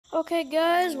Okay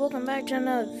guys, welcome back to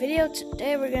another video.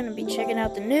 Today we're going to be checking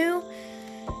out the new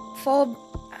fall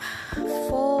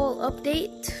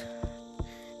update,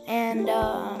 and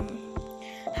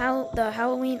how the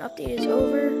Halloween update is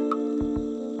over.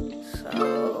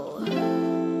 So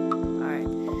alright,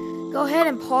 go ahead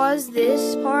and pause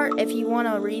this part if you want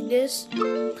to read this.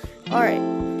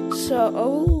 Alright,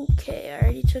 so okay, I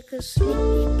already took a sneak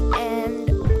peek, and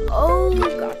oh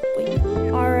god, wait.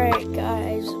 Alright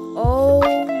guys, oh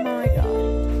my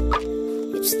god,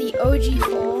 it's the OG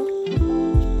fall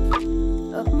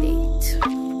update.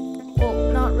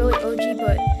 Well, not really OG,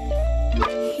 but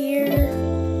here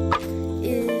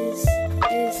is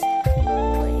this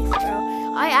place, bro.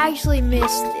 I actually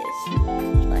missed this.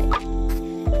 Like,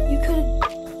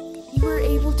 you were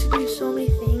able to do so many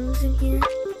things in here.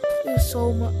 It was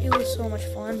so much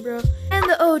fun, bro. And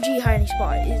the OG hiding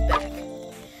spot is back.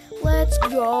 Let's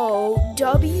go.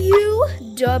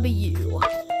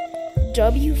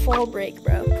 W fall break,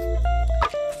 bro.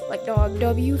 Like dog,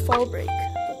 W fall break.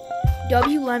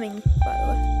 W lemming, by the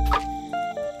way.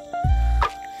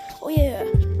 Oh yeah,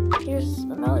 here's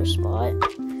another spot,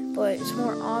 but it's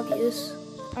more obvious.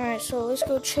 Alright, so let's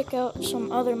go check out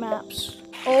some other maps.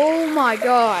 Oh my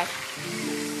god.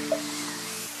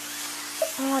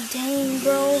 Oh dang,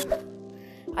 bro.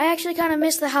 I actually kind of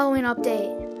missed the Halloween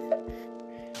update.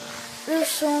 There's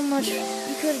so much, you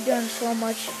could have done so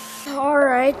much.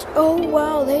 Alright, oh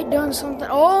wow, they done something.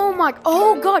 Oh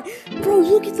god, bro,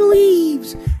 look at the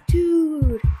leaves.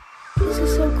 Dude, this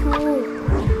is so cool.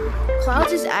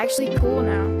 Clouds is actually cool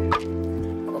now.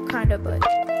 Well, kind of, but.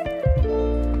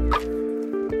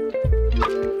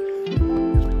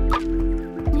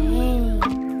 Dang.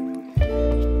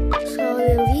 So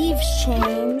the leaves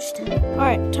changed.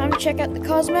 Alright, time to check out the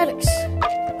cosmetics.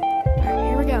 Alright,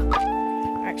 here we go.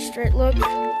 Straight look.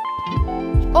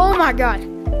 Oh my god.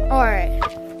 Alright.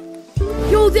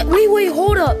 Yo, wait,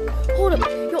 hold up.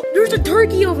 Yo, there's a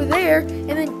turkey over there. And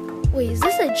then, wait, is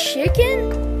this a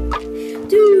chicken?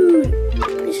 Dude,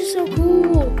 this is so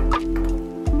cool.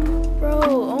 Bro,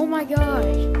 oh my gosh.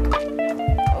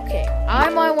 Okay, I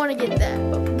might want to get that.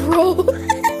 But bro, dude.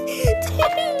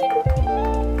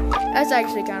 That's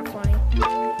actually kind of funny.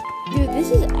 Dude, this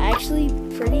is actually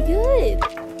pretty good.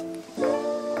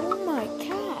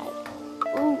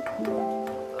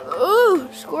 Ooh,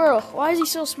 squirrel. Why is he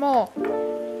so small?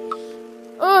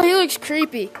 Oh, he looks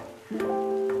creepy. I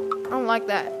don't like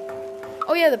that.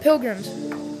 Oh yeah, the pilgrims.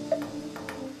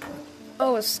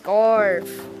 Oh, a scarf.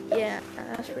 Yeah,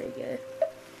 that's pretty good.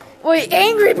 Wait,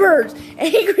 Angry Birds!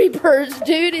 Angry Birds,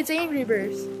 dude, it's Angry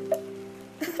Birds.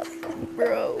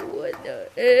 Bro, what the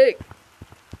heck?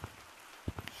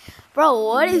 Bro,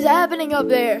 what is happening up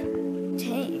there?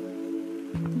 Dang.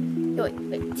 Yo,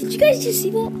 wait, did you guys just see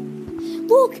that?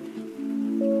 Look!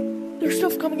 There's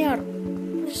stuff coming out.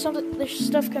 There's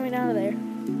stuff coming out of there.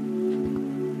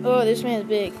 Oh, this man's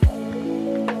big.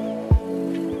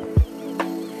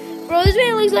 Bro, this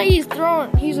man looks like he's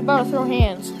about to throw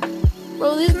hands.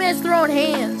 Bro, this man's throwing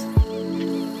hands.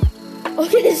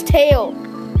 Look at his tail.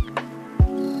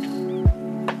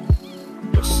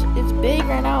 It's big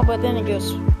right now, but then it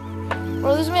goes.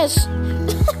 Bro, this man's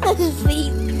his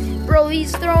feet. Bro,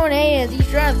 he's throwing hands. He's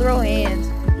trying to throw hands.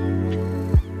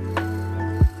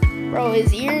 Bro,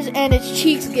 his ears and his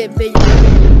cheeks get bigger.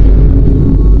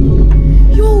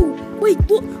 Yo, wait,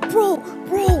 look, bro.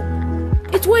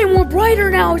 It's way more brighter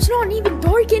now. It's not even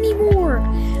dark anymore.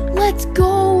 Let's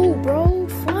go, bro.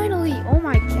 Finally. Oh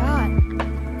my god.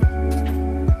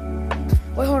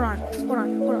 Wait, hold on.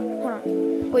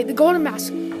 Wait, the golden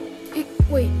mask.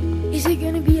 Wait, is it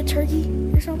gonna be a turkey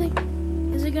or something?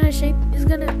 Is it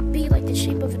gonna be like the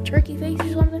shape of a turkey face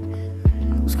or something?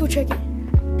 Let's go check it.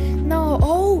 No,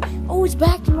 oh, it's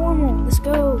back to normal. Let's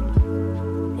go.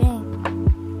 Dang.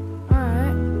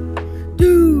 Alright.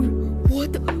 Dude,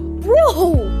 what the?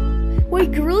 Bro!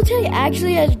 Wait, Gorilla Tag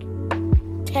actually has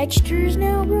textures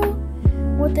now, bro?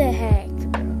 What the heck,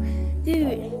 bro?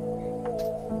 Dude.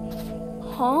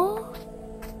 Huh?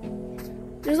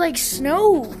 There's like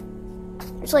snow.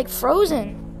 It's like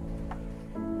frozen.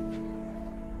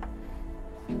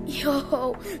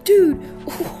 Yo, dude,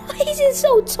 why is it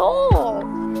so tall?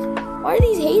 Why are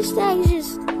these haystacks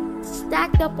just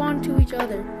stacked up onto each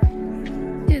other?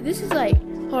 Dude, this is like,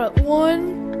 hold up,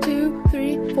 1, 2,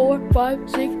 3, 4, 5,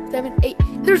 6, 7, 8.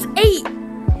 There's 8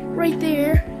 right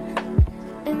there.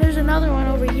 And there's another one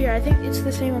over here. I think it's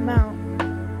the same amount.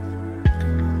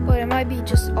 But it might be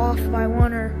just off by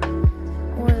one or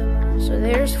more than one. So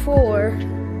there's 4.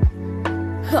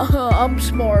 I'm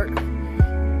smart.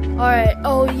 Alright,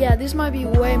 oh yeah, this might be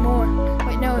way more.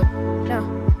 Wait, no.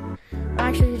 I'm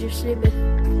actually just stupid.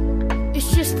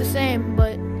 It's just the same,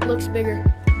 but looks bigger.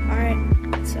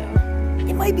 Alright, so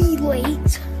it might be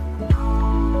late.